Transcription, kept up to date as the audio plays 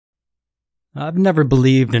I've never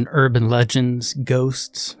believed in urban legends,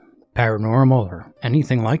 ghosts, paranormal, or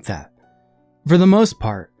anything like that. For the most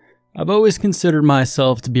part, I've always considered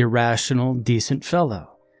myself to be a rational, decent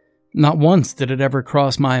fellow. Not once did it ever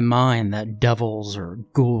cross my mind that devils or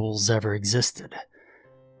ghouls ever existed.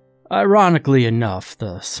 Ironically enough,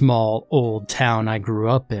 the small, old town I grew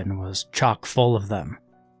up in was chock full of them.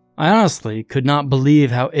 I honestly could not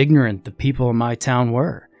believe how ignorant the people in my town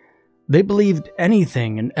were. They believed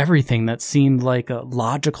anything and everything that seemed like a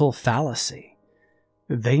logical fallacy.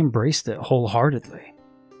 They embraced it wholeheartedly.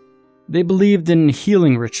 They believed in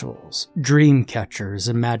healing rituals, dream catchers,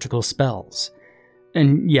 and magical spells.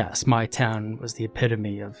 And yes, my town was the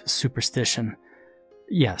epitome of superstition.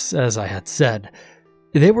 Yes, as I had said,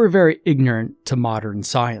 they were very ignorant to modern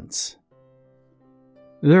science.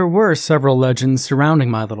 There were several legends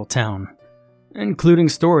surrounding my little town, including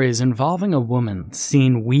stories involving a woman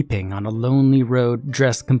seen weeping on a lonely road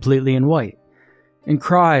dressed completely in white, and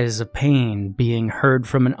cries of pain being heard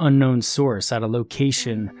from an unknown source at a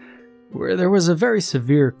location where there was a very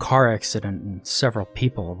severe car accident and several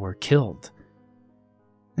people were killed.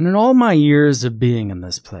 And in all my years of being in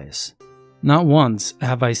this place, not once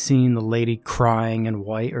have I seen the lady crying in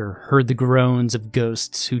white or heard the groans of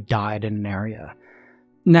ghosts who died in an area.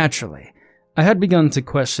 Naturally, I had begun to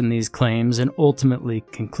question these claims and ultimately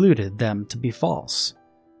concluded them to be false.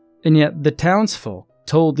 And yet the townsfolk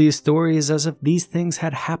told these stories as if these things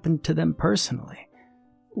had happened to them personally,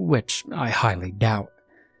 which I highly doubt.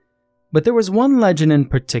 But there was one legend in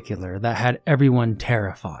particular that had everyone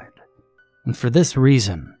terrified, and for this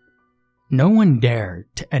reason, no one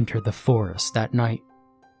dared to enter the forest that night.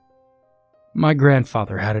 My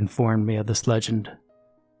grandfather had informed me of this legend.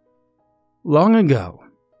 Long ago,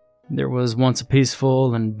 there was once a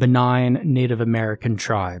peaceful and benign Native American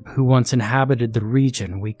tribe who once inhabited the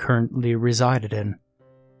region we currently resided in.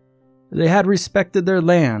 They had respected their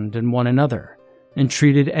land and one another, and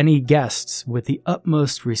treated any guests with the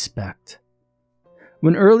utmost respect.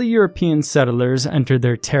 When early European settlers entered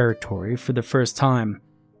their territory for the first time,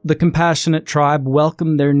 the compassionate tribe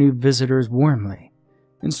welcomed their new visitors warmly,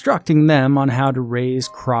 instructing them on how to raise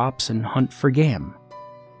crops and hunt for game.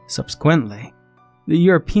 Subsequently, the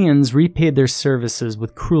Europeans repaid their services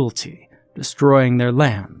with cruelty, destroying their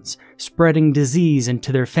lands, spreading disease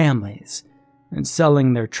into their families, and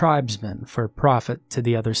selling their tribesmen for profit to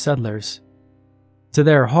the other settlers. To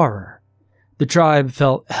their horror, the tribe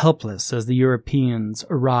felt helpless as the Europeans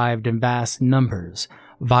arrived in vast numbers,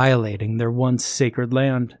 violating their once sacred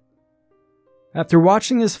land. After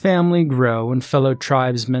watching his family grow and fellow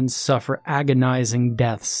tribesmen suffer agonizing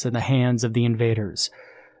deaths in the hands of the invaders,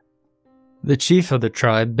 the chief of the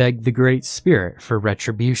tribe begged the Great Spirit for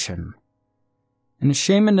retribution. In a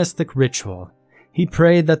shamanistic ritual, he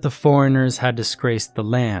prayed that the foreigners had disgraced the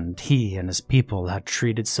land he and his people had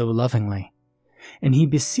treated so lovingly, and he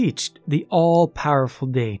beseeched the all-powerful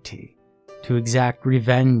deity to exact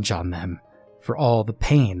revenge on them for all the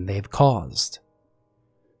pain they've caused.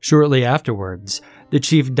 Shortly afterwards, the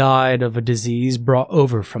chief died of a disease brought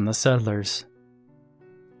over from the settlers.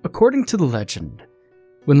 According to the legend,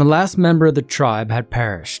 when the last member of the tribe had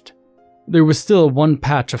perished, there was still one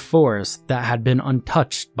patch of forest that had been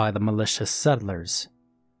untouched by the malicious settlers.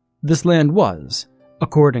 This land was,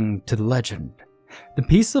 according to the legend, the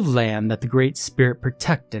piece of land that the Great Spirit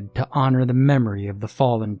protected to honor the memory of the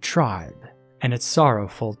fallen tribe and its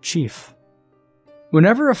sorrowful chief.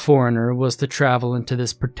 Whenever a foreigner was to travel into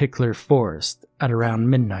this particular forest at around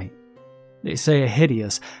midnight, they say a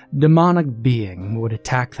hideous, demonic being would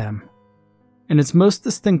attack them. And its most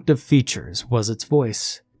distinctive features was its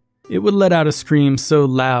voice. It would let out a scream so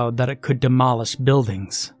loud that it could demolish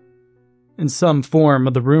buildings. In some form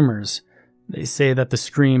of the rumors, they say that the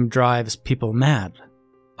scream drives people mad.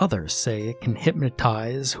 Others say it can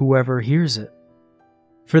hypnotize whoever hears it.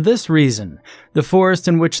 For this reason, the forest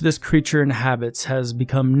in which this creature inhabits has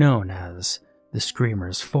become known as the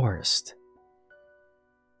Screamer's Forest.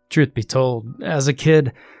 Truth be told, as a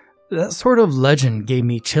kid, that sort of legend gave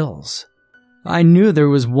me chills. I knew there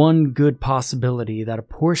was one good possibility that a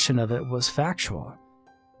portion of it was factual.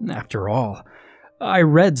 After all, I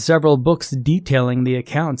read several books detailing the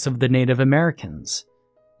accounts of the Native Americans,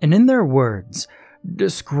 and in their words,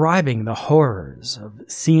 describing the horrors of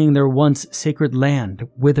seeing their once sacred land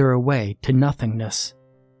wither away to nothingness.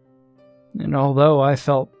 And although I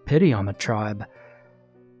felt pity on the tribe,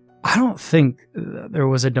 I don't think there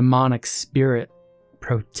was a demonic spirit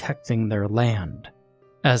protecting their land,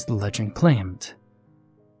 as the legend claimed.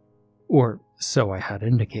 Or so I had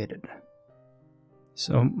indicated.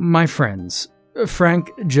 So, my friends,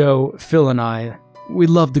 Frank, Joe, Phil, and I, we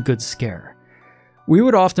loved a good scare. We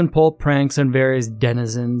would often pull pranks on various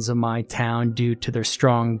denizens of my town due to their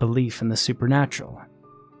strong belief in the supernatural.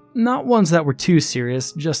 Not ones that were too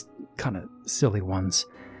serious, just kind of silly ones.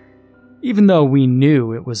 Even though we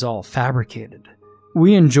knew it was all fabricated,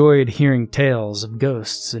 we enjoyed hearing tales of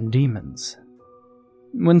ghosts and demons.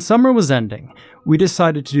 When summer was ending, we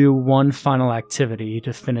decided to do one final activity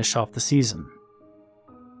to finish off the season.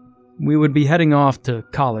 We would be heading off to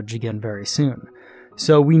college again very soon,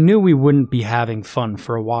 so we knew we wouldn't be having fun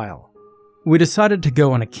for a while. We decided to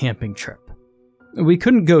go on a camping trip. We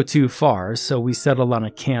couldn't go too far, so we settled on a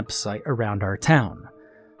campsite around our town.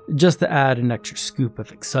 Just to add an extra scoop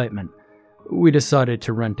of excitement, we decided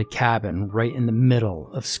to rent a cabin right in the middle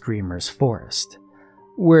of Screamer's Forest,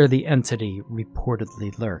 where the entity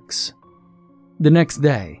reportedly lurks. The next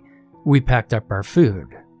day, we packed up our food,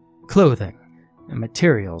 clothing, and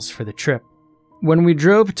materials for the trip. When we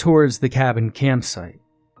drove towards the cabin campsite,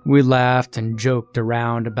 we laughed and joked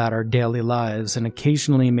around about our daily lives and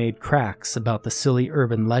occasionally made cracks about the silly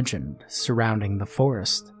urban legend surrounding the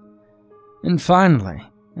forest. And finally,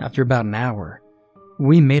 after about an hour,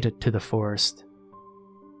 we made it to the forest.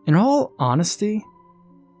 In all honesty,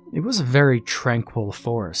 it was a very tranquil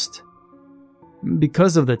forest.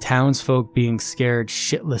 Because of the townsfolk being scared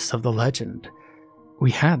shitless of the legend, we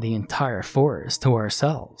had the entire forest to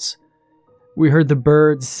ourselves. We heard the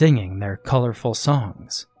birds singing their colorful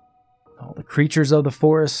songs. All the creatures of the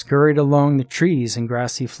forest scurried along the trees and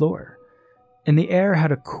grassy floor, and the air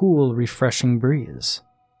had a cool, refreshing breeze.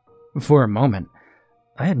 For a moment,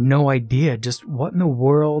 I had no idea just what in the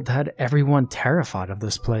world had everyone terrified of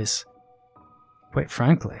this place. Quite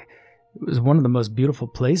frankly, it was one of the most beautiful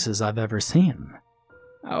places I've ever seen.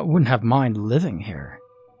 I wouldn't have minded living here.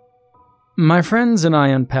 My friends and I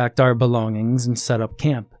unpacked our belongings and set up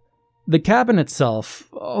camp. The cabin itself,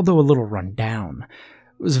 although a little run down,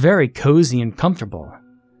 was very cozy and comfortable.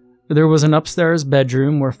 There was an upstairs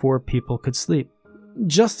bedroom where 4 people could sleep,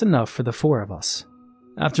 just enough for the 4 of us.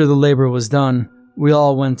 After the labor was done, we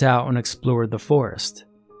all went out and explored the forest.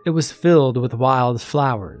 It was filled with wild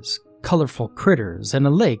flowers, colorful critters, and a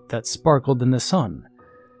lake that sparkled in the sun.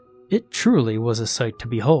 It truly was a sight to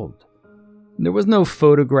behold. There was no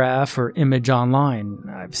photograph or image online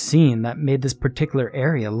I've seen that made this particular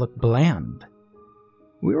area look bland.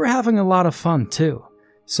 We were having a lot of fun too,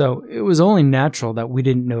 so it was only natural that we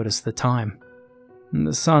didn't notice the time.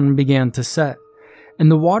 The sun began to set,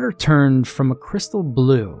 and the water turned from a crystal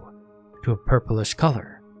blue to a purplish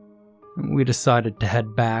color. We decided to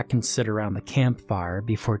head back and sit around the campfire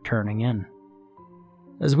before turning in.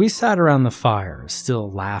 As we sat around the fire,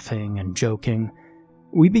 still laughing and joking,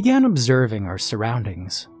 we began observing our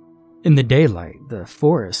surroundings. In the daylight, the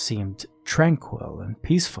forest seemed tranquil and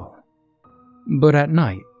peaceful. But at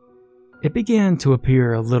night, it began to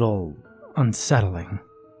appear a little unsettling.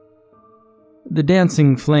 The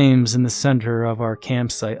dancing flames in the center of our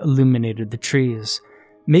campsite illuminated the trees,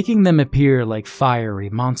 making them appear like fiery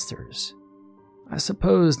monsters. I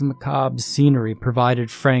suppose the macabre scenery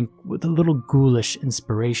provided Frank with a little ghoulish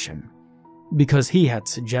inspiration, because he had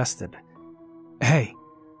suggested, "Hey,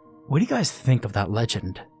 what do you guys think of that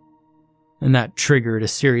legend?" And that triggered a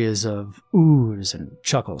series of oohs and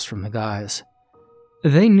chuckles from the guys.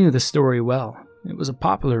 They knew the story well. It was a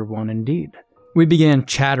popular one indeed. We began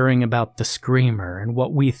chattering about the screamer and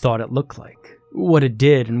what we thought it looked like, what it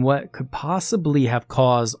did, and what could possibly have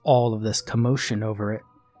caused all of this commotion over it.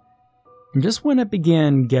 And just when it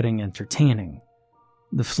began getting entertaining,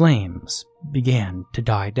 the flames began to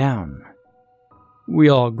die down. We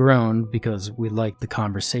all groaned because we liked the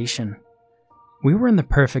conversation. We were in the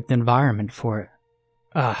perfect environment for it.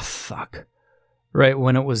 Ah, fuck. Right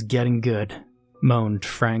when it was getting good, moaned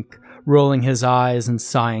Frank, rolling his eyes and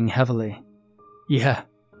sighing heavily. Yeah,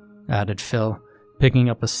 added Phil, picking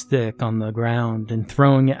up a stick on the ground and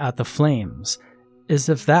throwing it at the flames, as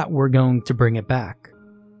if that were going to bring it back.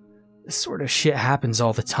 This sort of shit happens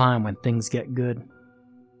all the time when things get good.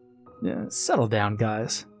 Yeah, settle down,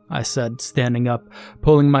 guys, I said, standing up,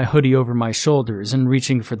 pulling my hoodie over my shoulders and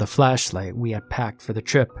reaching for the flashlight we had packed for the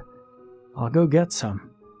trip. I'll go get some.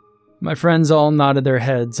 My friends all nodded their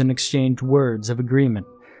heads and exchanged words of agreement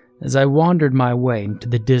as I wandered my way into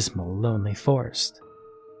the dismal, lonely forest.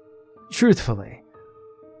 Truthfully,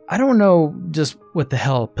 I don't know just what the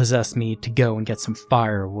hell possessed me to go and get some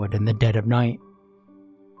firewood in the dead of night.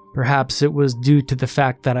 Perhaps it was due to the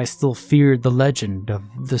fact that I still feared the legend of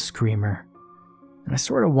the Screamer, and I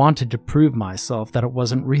sort of wanted to prove myself that it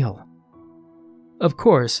wasn't real. Of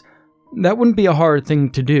course, that wouldn't be a hard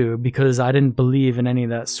thing to do because I didn't believe in any of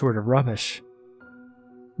that sort of rubbish.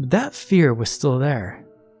 But that fear was still there,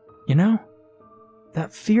 you know?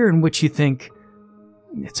 That fear in which you think,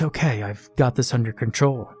 It's okay, I've got this under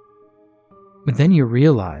control. But then you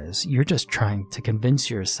realize you're just trying to convince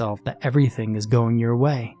yourself that everything is going your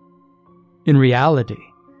way. In reality,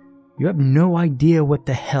 you have no idea what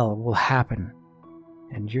the hell will happen,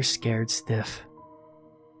 and you're scared stiff.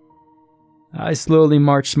 I slowly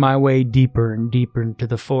marched my way deeper and deeper into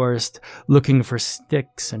the forest, looking for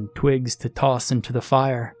sticks and twigs to toss into the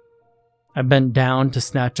fire. I bent down to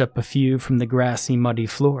snatch up a few from the grassy, muddy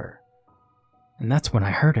floor. And that's when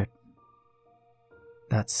I heard it.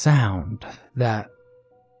 That sound, that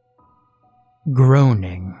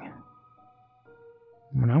groaning.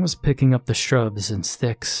 When I was picking up the shrubs and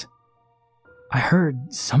sticks, I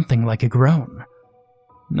heard something like a groan.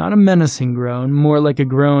 Not a menacing groan, more like a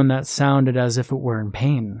groan that sounded as if it were in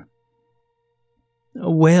pain. A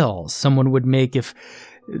wail someone would make if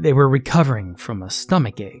they were recovering from a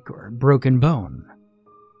stomachache or a broken bone.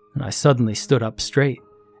 And I suddenly stood up straight,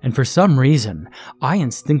 and for some reason, I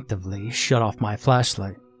instinctively shut off my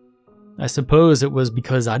flashlight. I suppose it was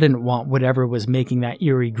because I didn't want whatever was making that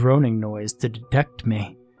eerie groaning noise to detect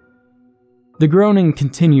me. The groaning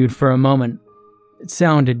continued for a moment. It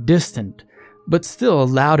sounded distant, but still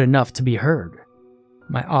loud enough to be heard.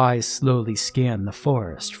 My eyes slowly scanned the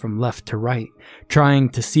forest from left to right, trying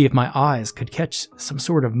to see if my eyes could catch some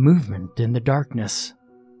sort of movement in the darkness.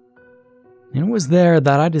 And it was there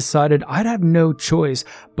that I decided I'd have no choice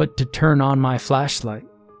but to turn on my flashlight.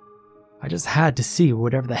 I just had to see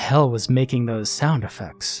whatever the hell was making those sound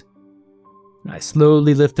effects. I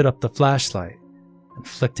slowly lifted up the flashlight and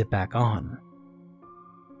flicked it back on.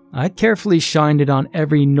 I carefully shined it on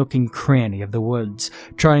every nook and cranny of the woods,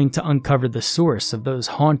 trying to uncover the source of those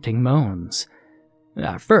haunting moans.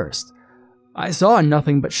 At first, I saw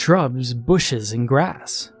nothing but shrubs, bushes, and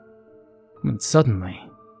grass. When suddenly,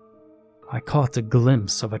 I caught a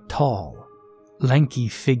glimpse of a tall, lanky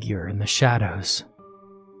figure in the shadows.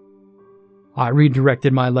 I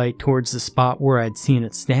redirected my light towards the spot where I'd seen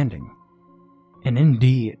it standing. And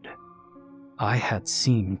indeed, I had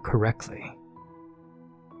seen correctly.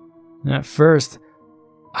 At first,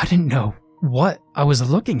 I didn't know what I was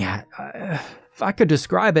looking at. If I could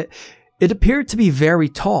describe it, it appeared to be very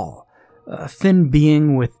tall, a thin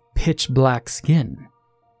being with pitch black skin.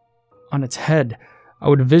 On its head, I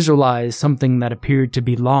would visualize something that appeared to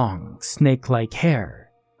be long, snake-like hair.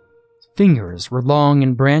 Fingers were long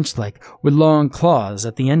and branch-like, with long claws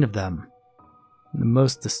at the end of them. The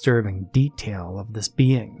most disturbing detail of this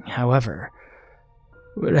being, however,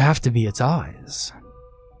 would have to be its eyes.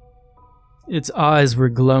 Its eyes were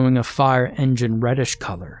glowing a fire engine reddish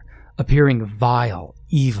color, appearing vile,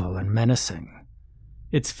 evil, and menacing.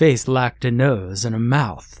 Its face lacked a nose and a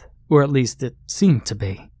mouth, or at least it seemed to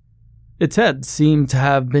be. Its head seemed to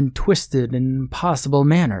have been twisted in an impossible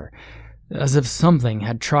manner, as if something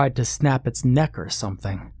had tried to snap its neck or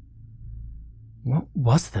something. What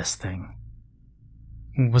was this thing?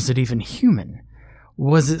 Was it even human?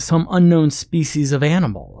 Was it some unknown species of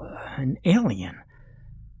animal, an alien?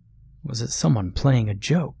 Was it someone playing a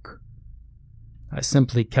joke? I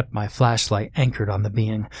simply kept my flashlight anchored on the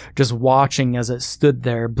being, just watching as it stood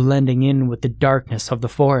there blending in with the darkness of the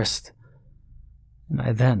forest. And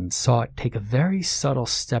I then saw it take a very subtle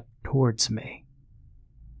step towards me.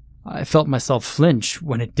 I felt myself flinch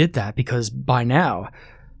when it did that because by now,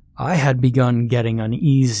 I had begun getting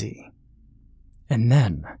uneasy. And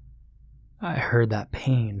then, I heard that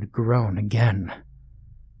pained groan again.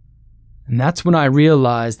 And that's when I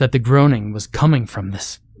realized that the groaning was coming from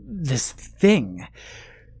this thing.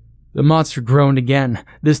 The monster groaned again,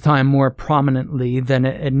 this time more prominently than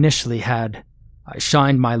it initially had. I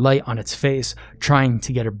shined my light on its face, trying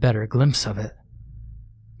to get a better glimpse of it.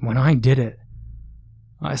 When I did it,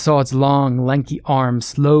 I saw its long, lanky arm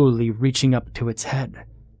slowly reaching up to its head.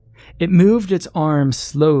 It moved its arm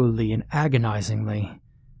slowly and agonizingly,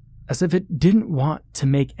 as if it didn't want to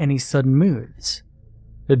make any sudden moves.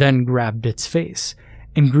 It then grabbed its face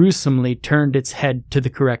and gruesomely turned its head to the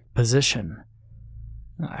correct position.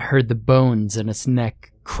 I heard the bones in its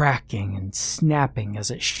neck cracking and snapping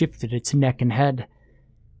as it shifted its neck and head.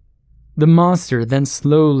 The monster then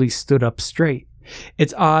slowly stood up straight,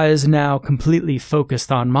 its eyes now completely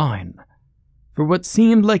focused on mine. For what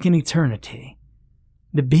seemed like an eternity,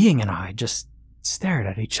 the being and I just stared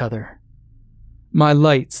at each other. My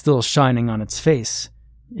light still shining on its face,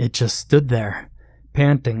 it just stood there,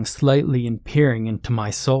 panting slightly and peering into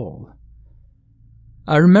my soul.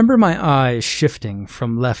 I remember my eyes shifting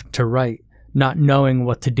from left to right, not knowing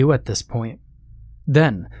what to do at this point.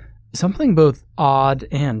 Then, something both odd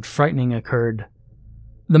and frightening occurred.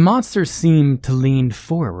 The monster seemed to lean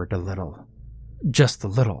forward a little. Just a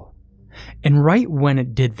little. And right when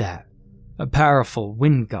it did that, A powerful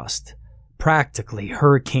wind gust, practically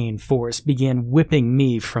hurricane force, began whipping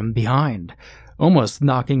me from behind, almost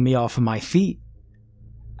knocking me off of my feet.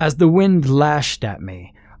 As the wind lashed at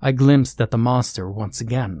me, I glimpsed at the monster once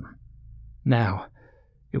again. Now,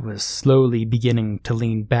 it was slowly beginning to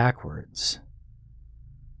lean backwards.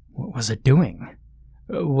 What was it doing?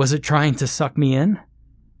 Was it trying to suck me in?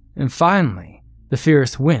 And finally, the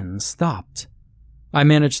fierce wind stopped. I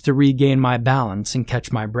managed to regain my balance and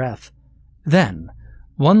catch my breath. Then,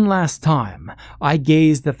 one last time, I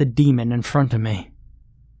gazed at the demon in front of me.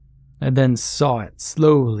 I then saw it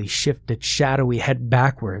slowly shift its shadowy head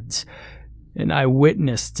backwards, and I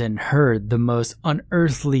witnessed and heard the most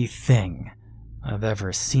unearthly thing I've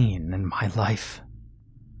ever seen in my life.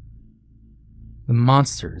 The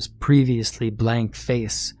monster's previously blank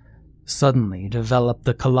face suddenly developed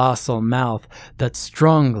a colossal mouth that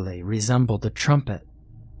strongly resembled a trumpet.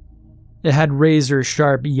 It had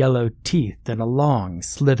razor-sharp yellow teeth and a long,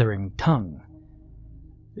 slithering tongue.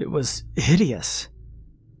 It was hideous.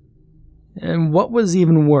 And what was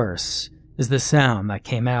even worse is the sound that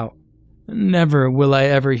came out. Never will I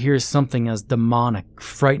ever hear something as demonic,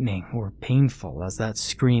 frightening, or painful as that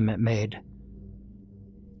scream it made.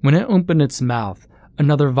 When it opened its mouth,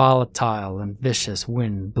 another volatile and vicious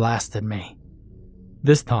wind blasted me.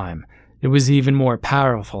 This time, it was even more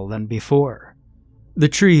powerful than before. The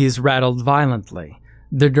trees rattled violently,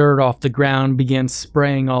 the dirt off the ground began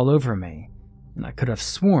spraying all over me, and I could have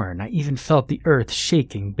sworn I even felt the earth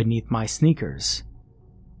shaking beneath my sneakers.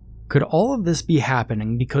 Could all of this be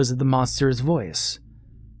happening because of the monster's voice?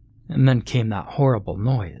 And then came that horrible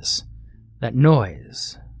noise. That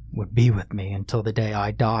noise would be with me until the day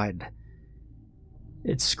I died.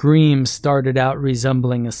 Its scream started out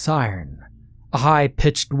resembling a siren, a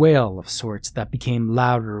high-pitched wail of sorts that became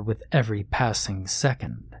louder with every passing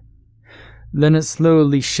second. Then it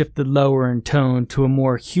slowly shifted lower in tone to a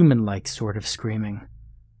more human-like sort of screaming.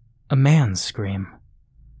 A man's scream.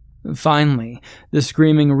 Finally, the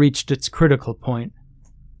screaming reached its critical point.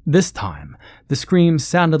 This time, the scream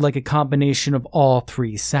sounded like a combination of all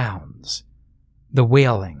three sounds. The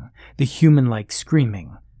wailing, the human-like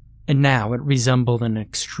screaming, and now it resembled an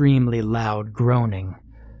extremely loud groaning.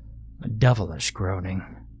 A devilish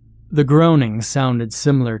groaning. The groaning sounded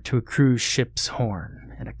similar to a cruise ship's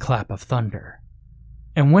horn and a clap of thunder.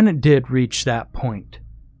 And when it did reach that point,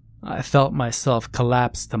 I felt myself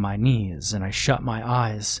collapse to my knees and I shut my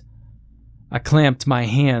eyes. I clamped my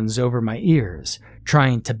hands over my ears,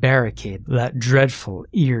 trying to barricade that dreadful,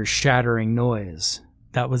 ear-shattering noise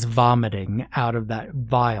that was vomiting out of that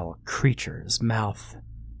vile creature's mouth.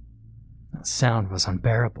 That sound was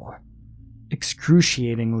unbearable,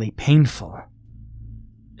 excruciatingly painful.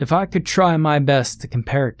 If I could try my best to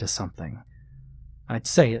compare it to something, I'd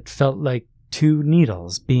say it felt like 2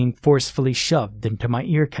 needles being forcefully shoved into my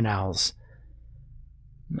ear canals.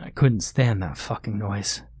 I couldn't stand that fucking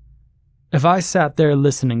noise. If I sat there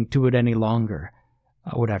listening to it any longer,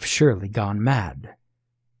 I would have surely gone mad.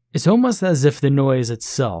 It's almost as if the noise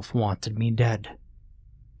itself wanted me dead.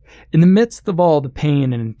 In the midst of all the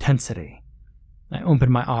pain and intensity, I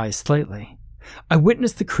opened my eyes slightly. I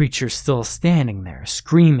witnessed the creature still standing there,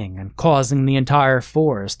 screaming and causing the entire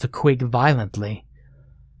forest to quake violently.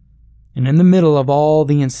 And in the middle of all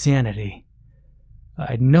the insanity,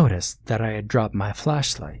 I noticed that I had dropped my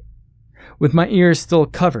flashlight. With my ears still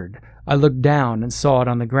covered, I looked down and saw it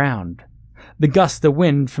on the ground. The gust of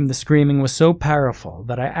wind from the screaming was so powerful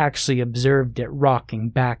that I actually observed it rocking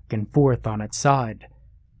back and forth on its side.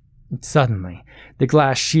 And suddenly, the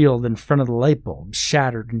glass shield in front of the light bulb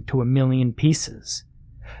shattered into 1,000,000 pieces.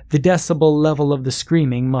 The decibel level of the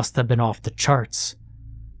screaming must have been off the charts.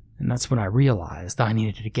 And that's when I realized I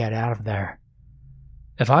needed to get out of there.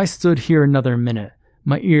 If I stood here another minute,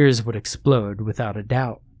 my ears would explode without a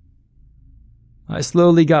doubt. I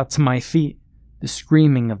slowly got to my feet. The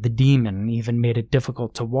screaming of the demon even made it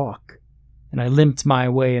difficult to walk, and I limped my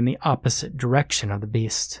way in the opposite direction of the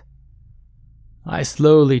beast. I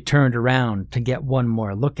slowly turned around to get one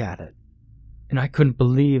more look at it, and I couldn't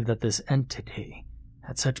believe that this entity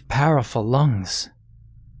had such powerful lungs.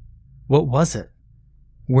 What was it?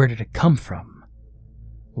 Where did it come from?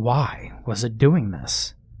 Why was it doing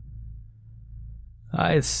this?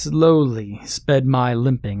 I slowly sped my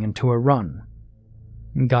limping into a run,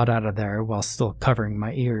 and got out of there while still covering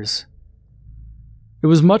my ears. It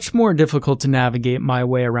was much more difficult to navigate my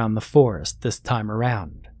way around the forest this time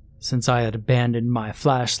around, since I had abandoned my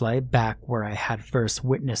flashlight back where I had first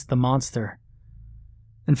witnessed the monster.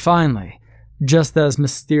 And finally, just as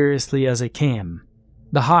mysteriously as it came,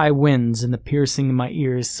 the high winds and the piercing in my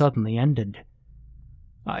ears suddenly ended.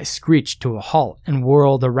 I screeched to a halt and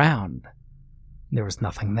whirled around, There was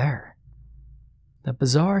nothing there. The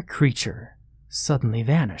bizarre creature suddenly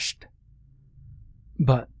vanished.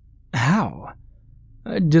 But how?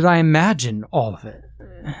 Did I imagine all of it?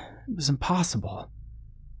 It was impossible.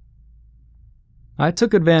 I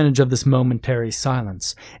took advantage of this momentary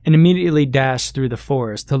silence and immediately dashed through the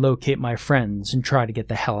forest to locate my friends and try to get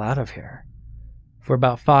the hell out of here. For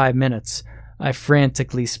about 5 minutes, I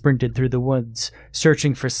frantically sprinted through the woods,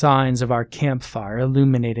 searching for signs of our campfire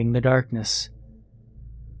illuminating the darkness.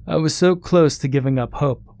 I was so close to giving up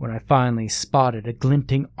hope when I finally spotted a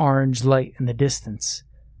glinting orange light in the distance.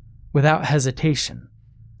 Without hesitation,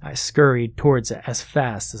 I scurried towards it as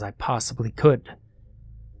fast as I possibly could.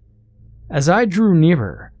 As I drew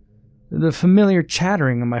nearer, the familiar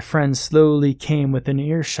chattering of my friends slowly came within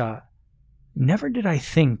earshot. Never did I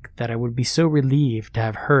think that I would be so relieved to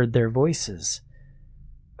have heard their voices.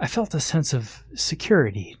 I felt a sense of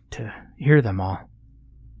security to hear them all.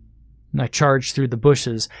 I charged through the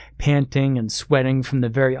bushes, panting and sweating from the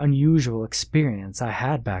very unusual experience I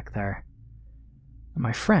had back there.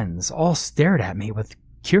 My friends all stared at me with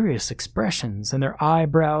curious expressions and their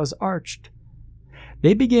eyebrows arched.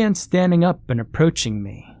 They began standing up and approaching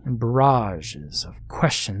me, and barrages of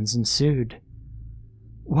questions ensued.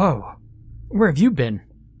 "Whoa, where have you been?"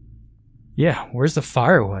 "Yeah, where's the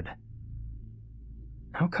firewood?"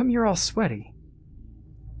 "How come you're all sweaty?"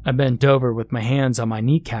 I bent over with my hands on my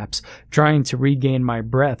kneecaps, trying to regain my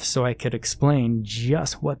breath so I could explain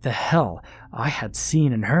just what the hell I had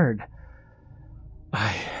seen and heard.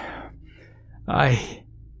 I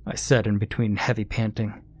said in between heavy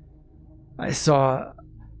panting. I saw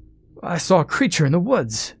a creature in the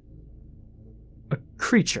woods." "A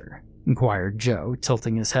creature?" inquired Joe,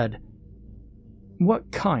 tilting his head.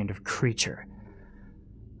 "What kind of creature?"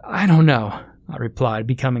 "I don't know," I replied,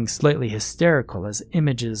 becoming slightly hysterical as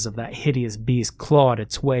images of that hideous beast clawed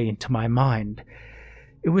its way into my mind.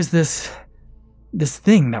 "It was this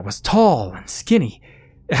thing that was tall and skinny.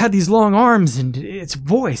 It had these long arms and its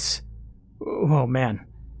voice. Oh man,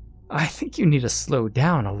 I think you need to slow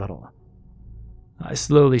down a little." I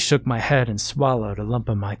slowly shook my head and swallowed a lump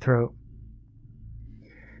in my throat.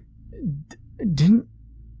 Didn't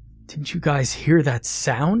you guys hear that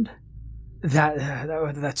sound?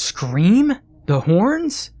 That scream? The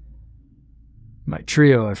horns?" My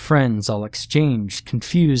trio of friends all exchanged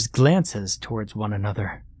confused glances towards one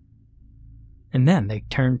another. And then they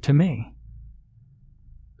turned to me.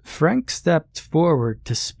 Frank stepped forward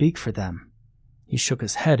to speak for them. He shook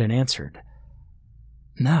his head and answered,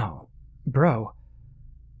 "No, bro.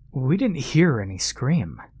 We didn't hear any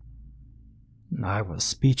scream." I was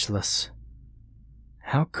speechless.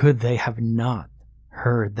 How could they have not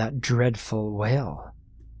heard that dreadful wail?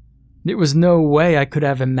 There was no way I could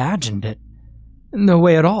have imagined it. No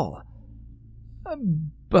way at all.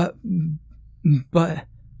 But,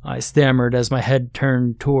 I stammered as my head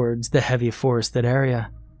turned towards the heavy forested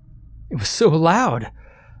area. It was so loud.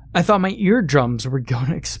 I thought my eardrums were going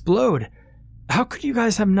to explode. How could you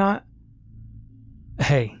guys have not...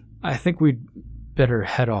 "Hey, I think we'd better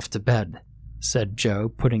head off to bed," said Joe,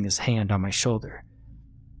 putting his hand on my shoulder.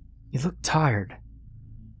 "You look tired."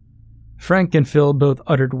 Frank and Phil both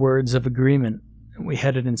uttered words of agreement, and we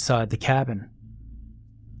headed inside the cabin.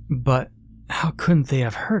 But how couldn't they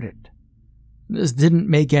have heard it? This didn't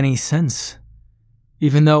make any sense.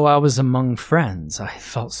 Even though I was among friends, I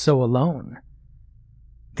felt so alone.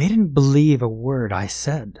 They didn't believe a word I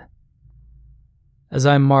said. As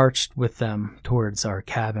I marched with them towards our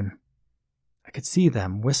cabin, I could see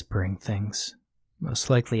them whispering things, most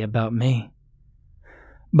likely about me.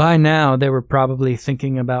 By now, they were probably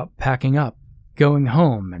thinking about packing up, going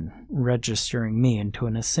home, and registering me into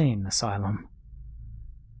an insane asylum.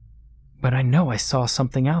 But I know I saw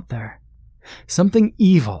something out there, something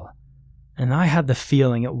evil, and I had the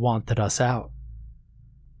feeling it wanted us out.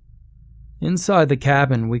 Inside the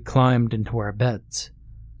cabin, we climbed into our beds.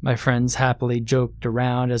 My friends happily joked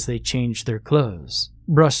around as they changed their clothes,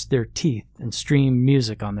 brushed their teeth, and streamed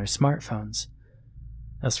music on their smartphones.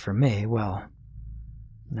 As for me, well,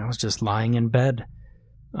 I was just lying in bed.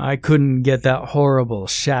 I couldn't get that horrible,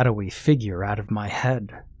 shadowy figure out of my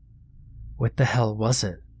head. What the hell was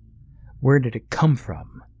it? Where did it come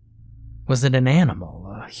from? Was it an animal,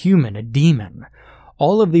 a human, a demon?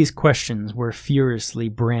 All of these questions were furiously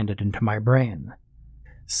branded into my brain.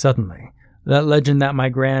 Suddenly, that legend that my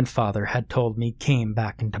grandfather had told me came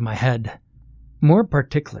back into my head. More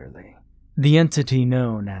particularly, the entity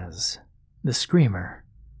known as the Screamer.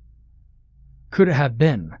 Could it have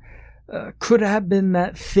been? Could it have been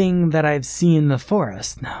that thing that I've seen in the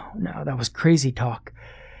forest? No, that was crazy talk.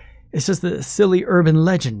 It's just a silly urban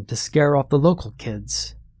legend to scare off the local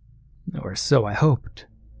kids. Or so I hoped.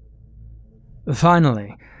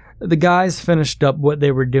 Finally, the guys finished up what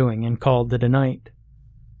they were doing and called it a night.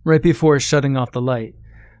 Right before shutting off the light,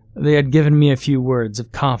 they had given me a few words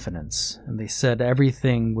of confidence, and they said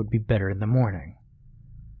everything would be better in the morning.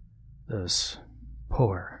 Those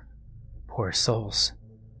poor souls.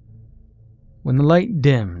 When the light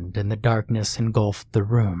dimmed and the darkness engulfed the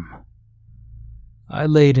room, I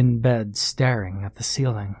laid in bed staring at the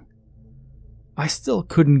ceiling. I still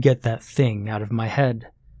couldn't get that thing out of my head.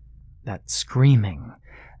 That screaming,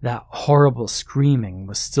 that horrible screaming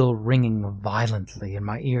was still ringing violently in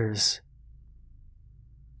my ears.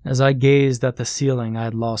 As I gazed at the ceiling, I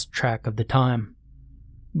had lost track of the time.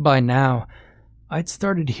 By now, I'd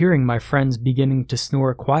started hearing my friends beginning to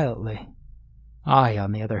snore quietly. I,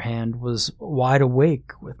 on the other hand, was wide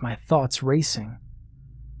awake with my thoughts racing.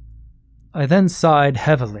 I then sighed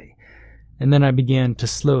heavily, and then I began to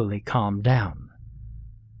slowly calm down.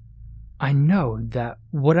 I know that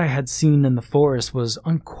what I had seen in the forest was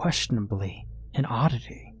unquestionably an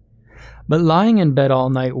oddity, but lying in bed all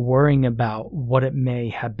night worrying about what it may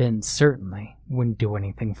have been certainly wouldn't do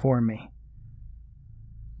anything for me.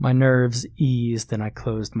 My nerves eased and I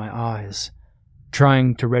closed my eyes,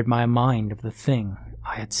 trying to rid my mind of the thing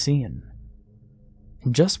I had seen.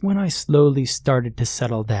 And just when I slowly started to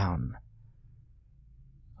settle down,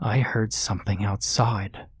 I heard something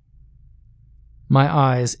outside. My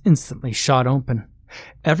eyes instantly shot open.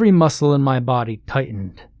 Every muscle in my body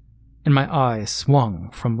tightened, and my eyes swung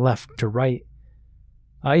from left to right.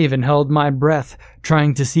 I even held my breath,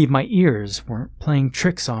 trying to see if my ears weren't playing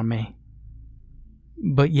tricks on me.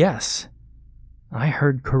 But yes, I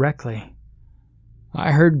heard correctly.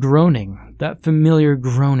 I heard groaning, that familiar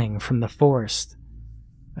groaning from the forest.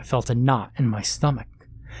 I felt a knot in my stomach,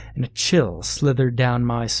 and a chill slithered down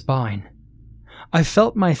my spine. I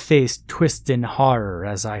felt my face twist in horror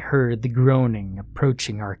as I heard the groaning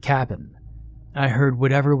approaching our cabin. I heard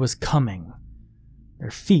whatever was coming,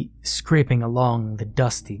 their feet scraping along the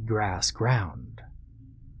dusty grass ground.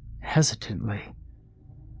 Hesitantly,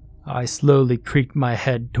 I slowly creaked my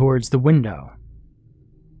head towards the window.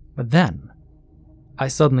 But then, I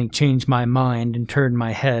suddenly changed my mind and turned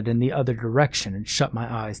my head in the other direction and shut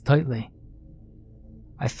my eyes tightly.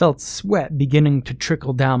 I felt sweat beginning to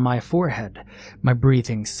trickle down my forehead. My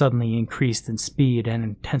breathing suddenly increased in speed and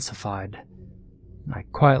intensified. I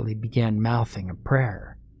quietly began mouthing a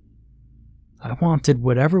prayer. I wanted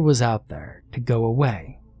whatever was out there to go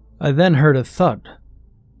away. I then heard a thud,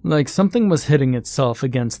 like something was hitting itself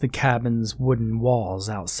against the cabin's wooden walls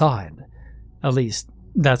outside. At least,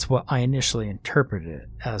 that's what I initially interpreted it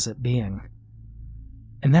as it being.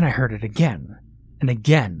 And then I heard it again,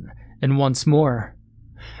 and once more.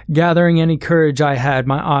 Gathering any courage I had,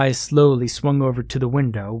 my eyes slowly swung over to the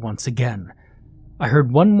window once again. I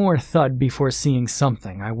heard one more thud before seeing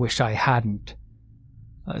something I wish I hadn't.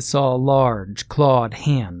 I saw a large, clawed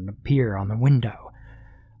hand appear on the window.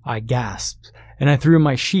 I gasped, and I threw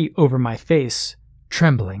my sheet over my face,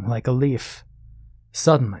 trembling like a leaf.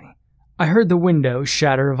 Suddenly, I heard the window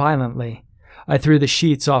shatter violently. I threw the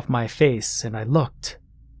sheets off my face, and I looked.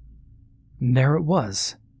 And there it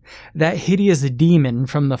was. That hideous demon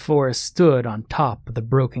from the forest stood on top of the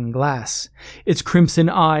broken glass, its crimson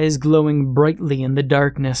eyes glowing brightly in the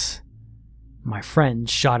darkness. My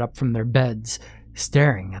friends shot up from their beds,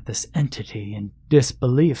 staring at this entity in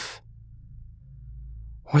disbelief.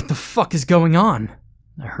 "What the fuck is going on?"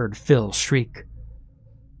 I heard Phil shriek.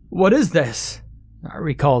 "What is this?" I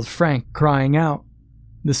recalled Frank crying out.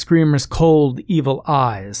 The screamer's cold, evil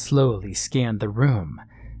eyes slowly scanned the room,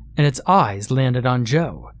 and its eyes landed on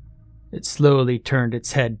Joe. It slowly turned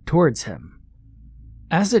its head towards him.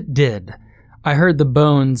 As it did, I heard the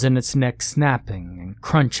bones in its neck snapping and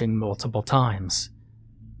crunching multiple times.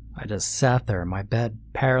 I just sat there in my bed,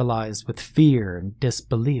 paralyzed with fear and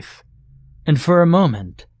disbelief. And for a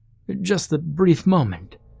moment, just a brief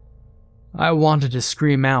moment, I wanted to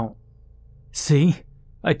scream out, "See?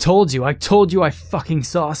 I told you I fucking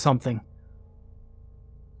saw something."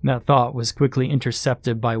 That thought was quickly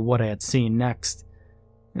intercepted by what I had seen next.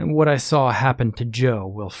 And what I saw happen to Joe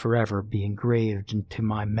will forever be engraved into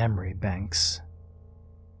my memory banks.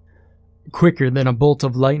 Quicker than a bolt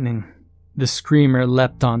of lightning, the screamer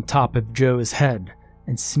leapt on top of Joe's head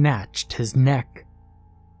and snatched his neck.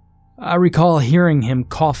 I recall hearing him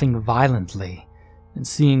coughing violently and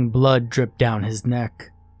seeing blood drip down his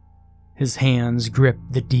neck. His hands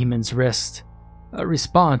gripped the demon's wrist, a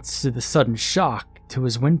response to the sudden shock to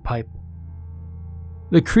his windpipe.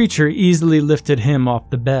 The creature easily lifted him off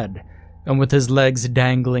the bed, and with his legs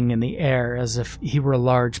dangling in the air as if he were a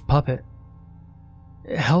large puppet.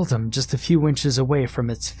 It held him just a few inches away from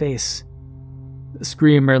its face. The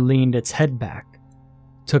screamer leaned its head back,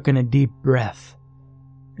 took in a deep breath,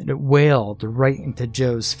 and it wailed right into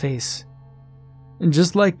Joe's face. And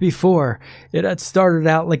just like before, it had started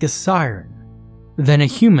out like a siren, then a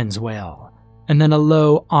human's wail, and then a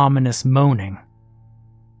low, ominous moaning.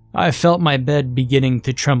 I felt my bed beginning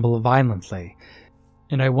to tremble violently,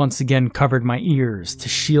 and I once again covered my ears to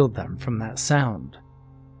shield them from that sound.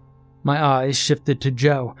 My eyes shifted to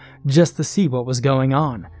Joe just to see what was going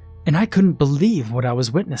on, and I couldn't believe what I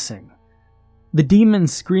was witnessing. The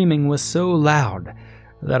demon's screaming was so loud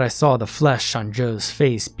that I saw the flesh on Joe's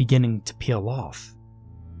face beginning to peel off.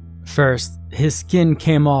 First, his skin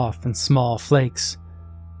came off in small flakes.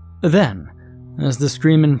 Then, as the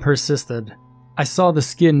screaming persisted, I saw the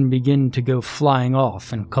skin begin to go flying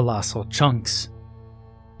off in colossal chunks.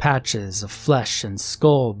 Patches of flesh and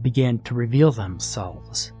skull began to reveal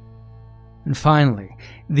themselves. And finally,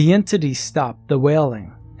 the entity stopped the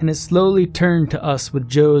wailing, and it slowly turned to us with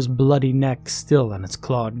Joe's bloody neck still in its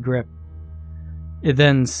clawed grip. It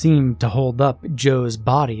then seemed to hold up Joe's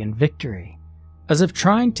body in victory, as if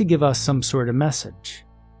trying to give us some sort of message.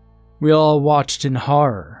 We all watched in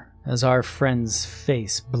horror as our friend's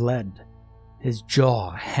face bled, his jaw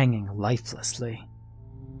hanging lifelessly.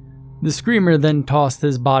 The screamer then tossed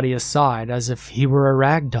his body aside as if he were a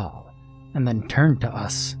rag doll, and then turned to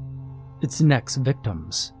us, its next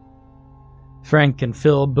victims. Frank and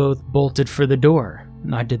Phil both bolted for the door,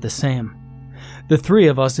 and I did the same. The three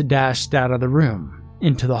of us dashed out of the room,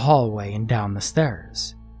 into the hallway and down the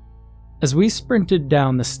stairs. As we sprinted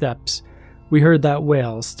down the steps, we heard that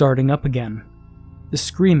wail starting up again. The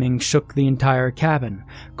screaming shook the entire cabin,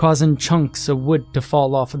 causing chunks of wood to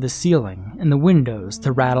fall off of the ceiling and the windows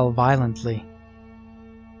to rattle violently.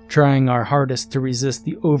 Trying our hardest to resist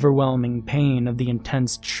the overwhelming pain of the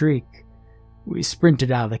intense shriek, we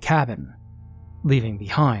sprinted out of the cabin, leaving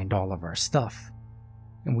behind all of our stuff,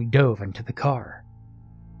 and we dove into the car.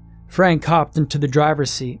 Frank hopped into the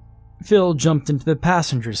driver's seat, Phil jumped into the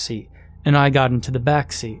passenger seat, and I got into the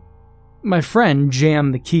back seat. My friend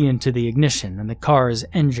jammed the key into the ignition and the car's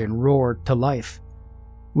engine roared to life.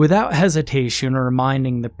 Without hesitation or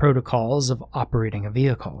minding the protocols of operating a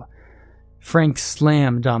vehicle, Frank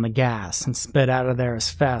slammed on the gas and sped out of there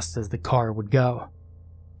as fast as the car would go.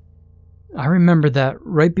 I remember that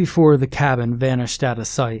right before the cabin vanished out of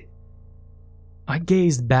sight, I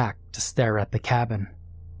gazed back to stare at the cabin.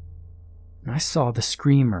 And I saw the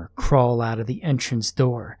screamer crawl out of the entrance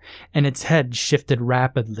door, and its head shifted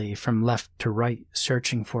rapidly from left to right,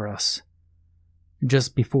 searching for us.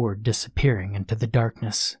 Just before disappearing into the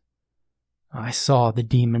darkness, I saw the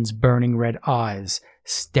demon's burning red eyes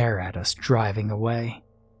stare at us driving away.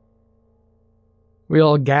 We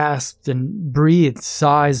all gasped and breathed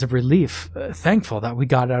sighs of relief, thankful that we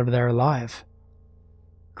got out of there alive.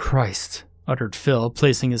 "Christ," uttered Phil,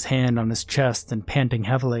 placing his hand on his chest and panting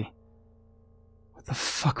heavily. "What the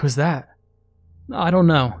fuck was that?" "I don't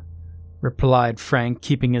know," replied Frank,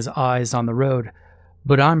 keeping his eyes on the road,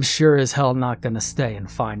 "but I'm sure as hell not gonna stay and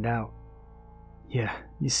find out." "Yeah,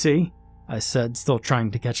 you see?" I said, still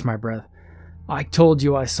trying to catch my breath. "I told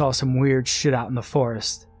you I saw some weird shit out in the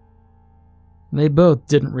forest." They both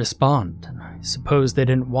didn't respond, and I suppose they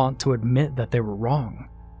didn't want to admit that they were wrong.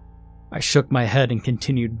 I shook my head and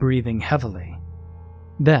continued breathing heavily.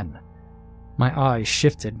 Then, my eyes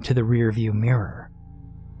shifted to the rearview mirror.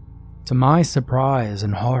 To my surprise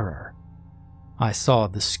and horror, I saw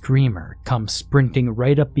the screamer come sprinting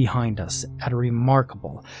right up behind us at a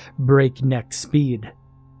remarkable breakneck speed.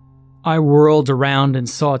 I whirled around and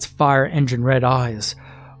saw its fire engine red eyes.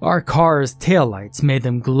 Our car's taillights made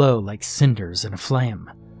them glow like cinders in a flame.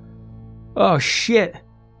 "Oh shit!"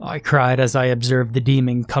 I cried as I observed the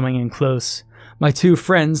demon coming in close. My two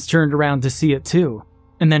friends turned around to see it too,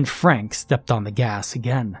 and then Frank stepped on the gas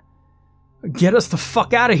again. "Get us the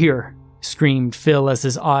fuck out of here!" screamed Phil as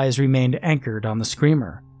his eyes remained anchored on the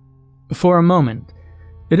screamer. For a moment,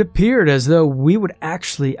 it appeared as though we would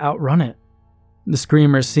actually outrun it. The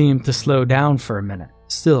screamer seemed to slow down for a minute,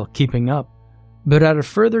 still keeping up, but at a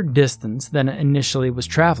further distance than it initially was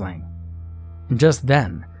traveling. And just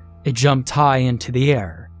then, it jumped high into the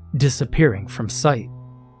air, disappearing from sight.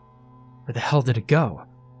 "Where the hell did it go?"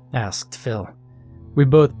 asked Phil. We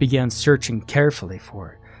both began searching carefully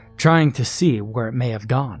for it, trying to see where it may have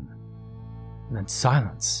gone. And then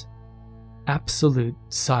silence. Absolute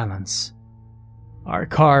silence. Our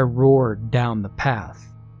car roared down the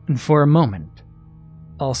path, and for a moment,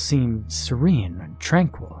 all seemed serene and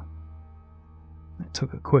tranquil. I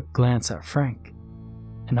took a quick glance at Frank,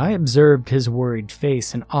 and I observed his worried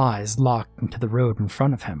face and eyes locked into the road in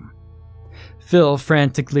front of him. Phil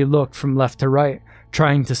frantically looked from left to right,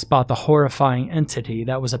 trying to spot the horrifying entity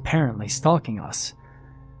that was apparently stalking us.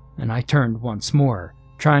 And I turned once more,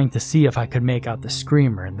 trying to see if I could make out the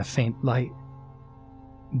screamer in the faint light.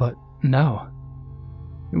 But no,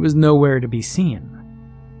 it was nowhere to be seen.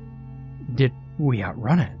 Did we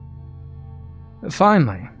outrun it?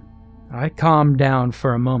 Finally, I calmed down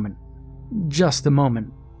for a moment. Just a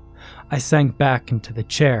moment. I sank back into the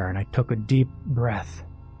chair and I took a deep breath.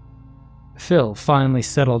 Phil finally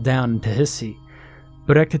settled down into his seat,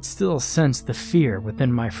 but I could still sense the fear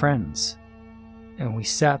within my friends. And we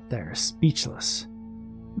sat there speechless.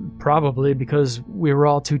 Probably because we were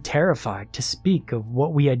all too terrified to speak of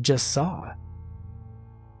what we had just saw.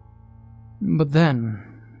 But then,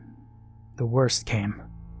 the worst came.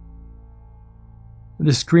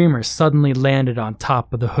 The screamer suddenly landed on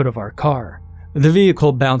top of the hood of our car. The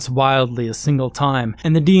vehicle bounced wildly a single time,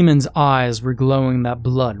 and the demon's eyes were glowing that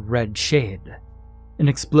blood-red shade. An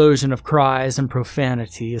explosion of cries and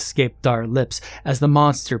profanity escaped our lips as the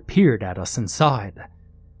monster peered at us inside.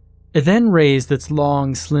 It then raised its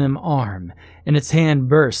long, slim arm, and its hand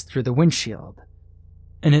burst through the windshield.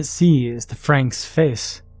 And it seized Frank's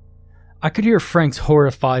face. I could hear Frank's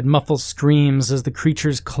horrified, muffled screams as the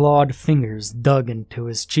creature's clawed fingers dug into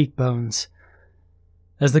his cheekbones.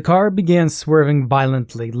 As the car began swerving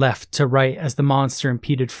violently left to right as the monster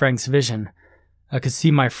impeded Frank's vision, I could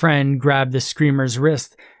see my friend grab the screamer's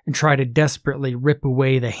wrist and try to desperately rip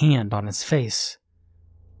away the hand on his face.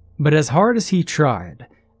 But as hard as he tried,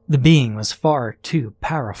 the being was far too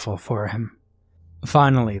powerful for him.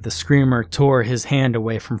 Finally, the screamer tore his hand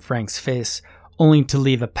away from Frank's face, only to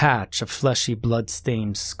leave a patch of fleshy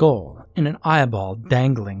blood-stained skull and an eyeball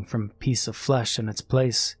dangling from a piece of flesh in its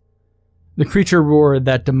place. The creature roared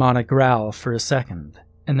that demonic growl for a second,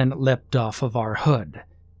 and then it leapt off of our hood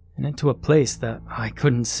and into a place that I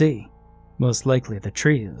couldn't see, most likely the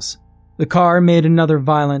trees. The car made another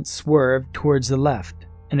violent swerve towards the left,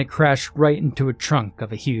 and it crashed right into a trunk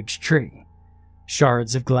of a huge tree.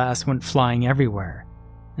 Shards of glass went flying everywhere,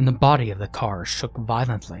 and the body of the car shook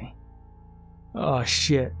violently. "Oh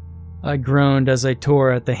shit," I groaned as I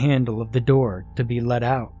tore at the handle of the door to be let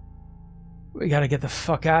out. "We gotta get the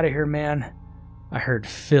fuck out of here, man," I heard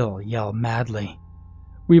Phil yell madly.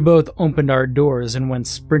 We both opened our doors and went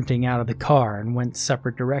sprinting out of the car and went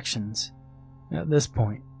separate directions. At this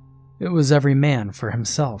point, it was every man for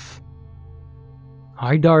himself.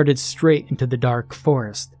 I darted straight into the dark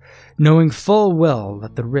forest, knowing full well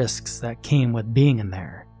that the risks that came with being in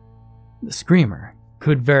there. The screamer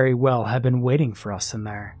could very well have been waiting for us in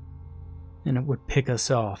there, and it would pick us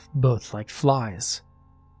off both like flies.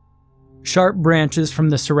 Sharp branches from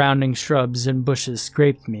the surrounding shrubs and bushes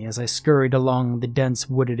scraped me as I scurried along the dense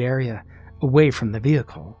wooded area, away from the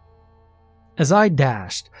vehicle. As I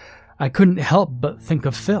dashed, I couldn't help but think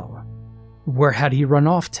of Phil. Where had he run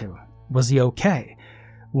off to? Was he okay?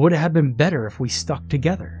 Would it have been better if we stuck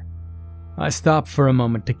together? I stopped for a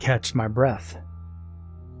moment to catch my breath,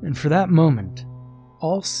 and for that moment,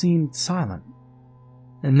 all seemed silent.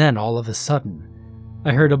 And then, all of a sudden,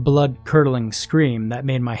 I heard a blood-curdling scream that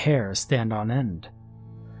made my hair stand on end.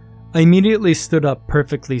 I immediately stood up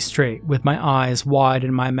perfectly straight, with my eyes wide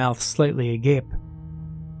and my mouth slightly agape.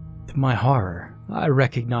 To my horror, I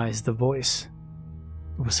recognized the voice.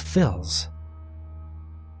 It was Phil's.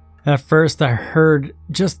 At first, I heard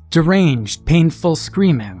just deranged, painful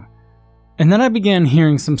screaming, and then I began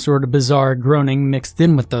hearing some sort of bizarre groaning mixed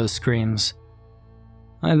in with those screams.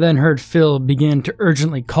 I then heard Phil begin to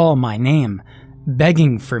urgently call my name,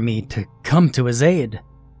 begging for me to come to his aid.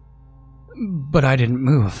 But I didn't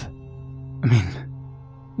move. I mean,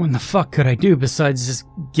 what the fuck could I do besides just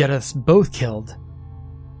get us both killed?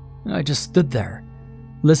 I just stood there,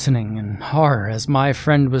 listening in horror as my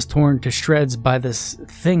friend was torn to shreds by this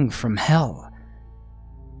thing from hell.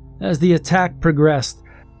 As the attack progressed,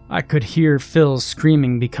 I could hear Phil's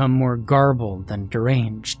screaming become more garbled and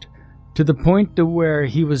deranged, to the point to where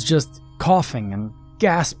he was just coughing and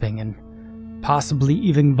gasping and possibly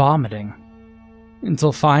even vomiting,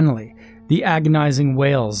 until finally the agonizing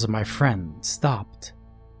wails of my friend stopped.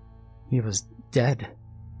 He was dead.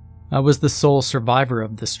 I was the sole survivor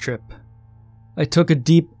of this trip. I took a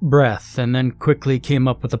deep breath and then quickly came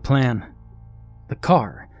up with a plan. The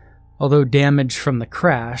car, although damaged from the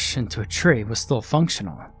crash into a tree, was still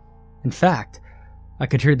functional. In fact, I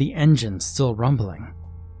could hear the engine still rumbling.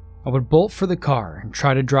 I would bolt for the car and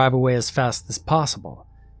try to drive away as fast as possible.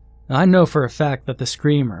 I know for a fact that the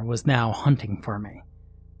screamer was now hunting for me.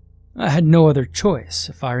 I had no other choice.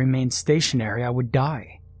 If I remained stationary, I would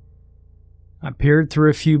die. I peered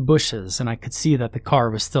through a few bushes and I could see that the car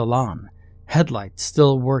was still on, headlights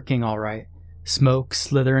still working all right, smoke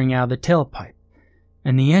slithering out of the tailpipe,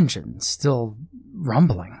 and the engine still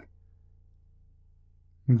rumbling.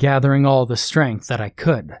 Gathering all the strength that I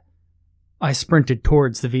could, I sprinted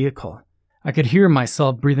towards the vehicle. I could hear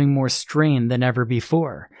myself breathing more strained than ever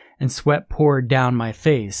before, and sweat poured down my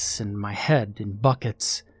face and my head in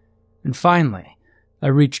buckets. And finally, I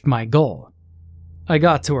reached my goal. I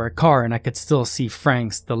got to our car and I could still see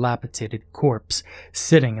Frank's dilapidated corpse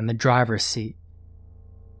sitting in the driver's seat.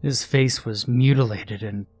 His face was mutilated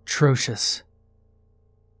and atrocious.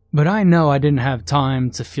 But I know I didn't have time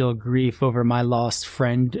to feel grief over my lost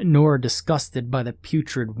friend, nor disgusted by the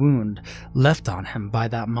putrid wound left on him by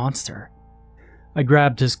that monster. I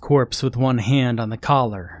grabbed his corpse with one hand on the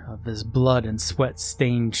collar of his blood and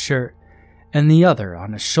sweat-stained shirt, and the other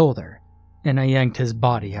on his shoulder, and I yanked his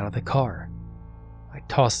body out of the car. I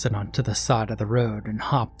tossed it onto the side of the road and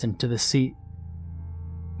hopped into the seat.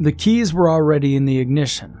 The keys were already in the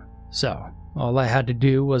ignition, so all I had to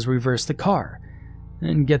do was reverse the car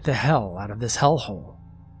and get the hell out of this hellhole.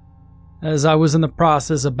 As I was in the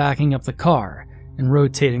process of backing up the car and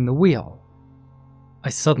rotating the wheel, I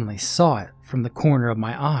suddenly saw it from the corner of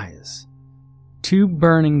my eyes. 2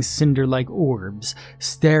 burning cinder-like orbs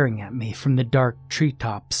staring at me from the dark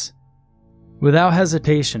treetops. Without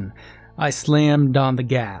hesitation, I slammed on the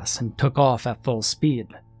gas and took off at full speed,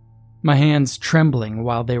 my hands trembling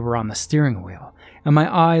while they were on the steering wheel, and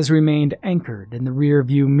my eyes remained anchored in the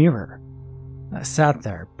rear-view mirror. I sat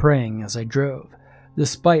there praying as I drove,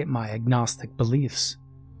 despite my agnostic beliefs.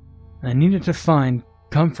 I needed to find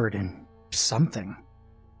comfort in something.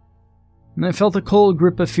 And I felt a cold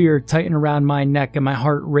grip of fear tighten around my neck and my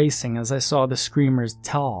heart racing as I saw the screamer's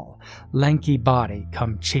tall, lanky body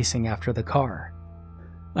come chasing after the car.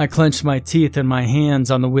 I clenched my teeth and my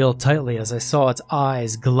hands on the wheel tightly as I saw its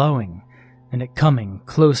eyes glowing and it coming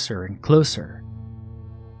closer and closer.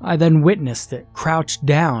 I then witnessed it crouch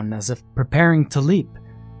down as if preparing to leap.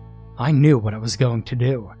 I knew what it was going to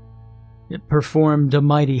do. It performed a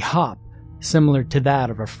mighty hop, similar to that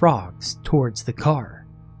of a frog's, towards the car.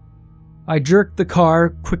 I jerked the car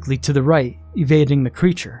quickly to the right, evading the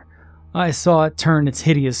creature. I saw it turn its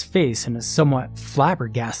hideous face in a somewhat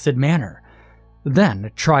flabbergasted manner. Then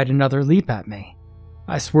it tried another leap at me.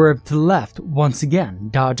 I swerved to the left once again,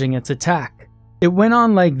 dodging its attack. It went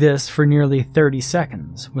on like this for nearly 30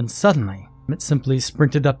 seconds, when suddenly it simply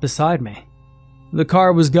sprinted up beside me. The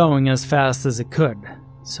car was going as fast as it could,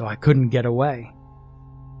 so I couldn't get away.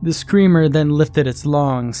 The screamer then lifted its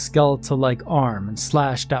long, skeletal-like arm and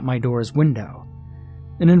slashed at my door's window.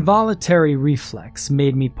 An involuntary reflex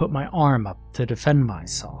made me put my arm up to defend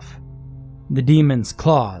myself. The demon's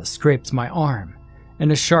claws scraped my arm,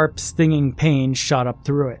 and a sharp, stinging pain shot up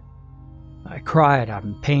through it. I cried out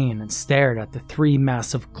in pain and stared at the 3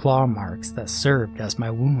 massive claw marks that served as my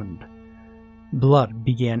wound. Blood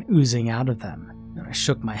began oozing out of them, and I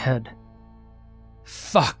shook my head.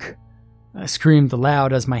 "Fuck!" I screamed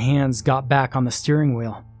aloud as my hands got back on the steering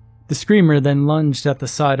wheel. The screamer then lunged at the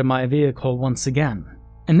side of my vehicle once again,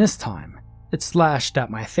 and this time, it slashed at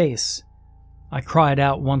my face. I cried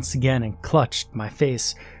out once again and clutched my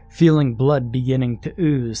face, feeling blood beginning to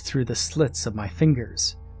ooze through the slits of my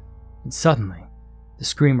fingers. And suddenly, the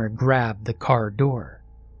screamer grabbed the car door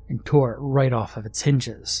and tore it right off of its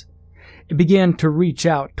hinges. It began to reach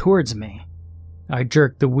out towards me. I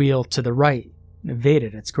jerked the wheel to the right and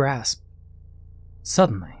evaded its grasp.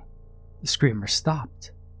 Suddenly, the screamer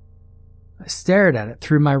stopped. I stared at it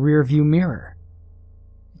through my rearview mirror.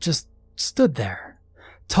 It just stood there,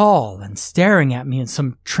 tall and staring at me in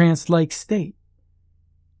some trance-like state.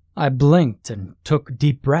 I blinked and took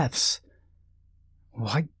deep breaths.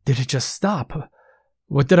 Why did it just stop?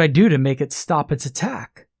 What did I do to make it stop its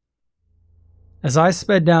attack? As I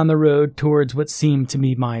sped down the road towards what seemed to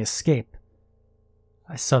be my escape,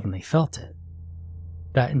 I suddenly felt it.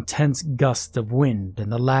 That intense gust of wind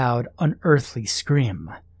and the loud, unearthly scream.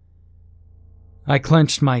 I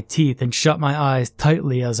clenched my teeth and shut my eyes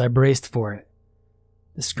tightly as I braced for it.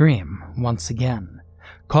 The scream, once again,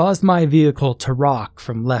 caused my vehicle to rock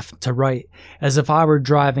from left to right as if I were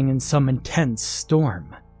driving in some intense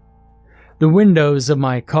storm. The windows of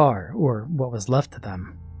my car, or what was left of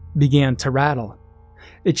them, began to rattle.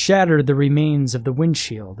 It shattered the remains of the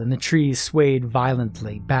windshield and the trees swayed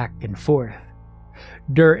violently back and forth.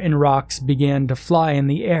 Dirt and rocks began to fly in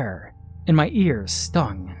the air, and my ears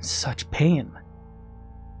stung in such pain.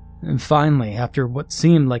 And finally, after what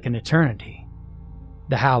seemed like an eternity,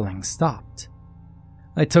 the howling stopped.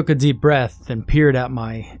 I took a deep breath and peered at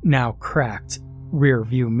my now cracked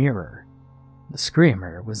rear-view mirror. The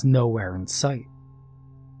screamer was nowhere in sight.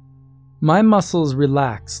 My muscles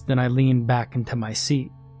relaxed and I leaned back into my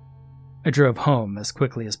seat. I drove home as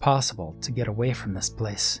quickly as possible to get away from this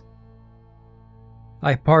place.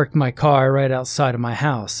 I parked my car right outside of my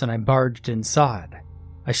house and I barged inside.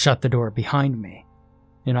 I shut the door behind me,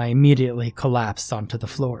 and I immediately collapsed onto the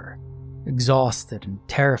floor, exhausted and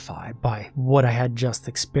terrified by what I had just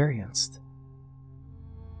experienced.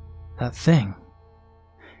 That thing.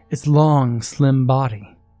 Its long, slim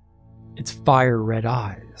body. Its fire-red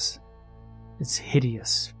eyes. Its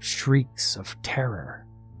hideous shrieks of terror.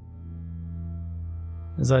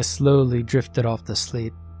 As I slowly drifted off to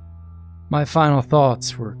sleep, my final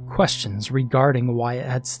thoughts were questions regarding why it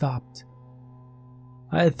had stopped.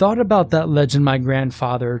 I had thought about that legend my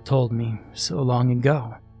grandfather told me so long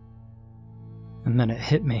ago. And then it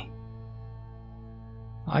hit me.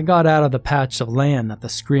 I got out of the patch of land that the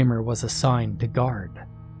screamer was assigned to guard.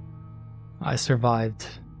 I survived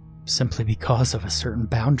simply because of a certain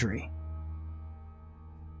boundary.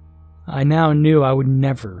 I now knew I would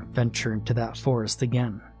never venture into that forest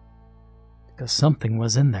again, because something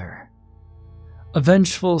was in there. A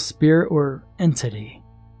vengeful spirit or entity,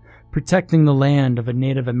 protecting the land of a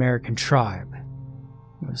Native American tribe,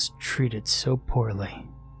 was treated so poorly.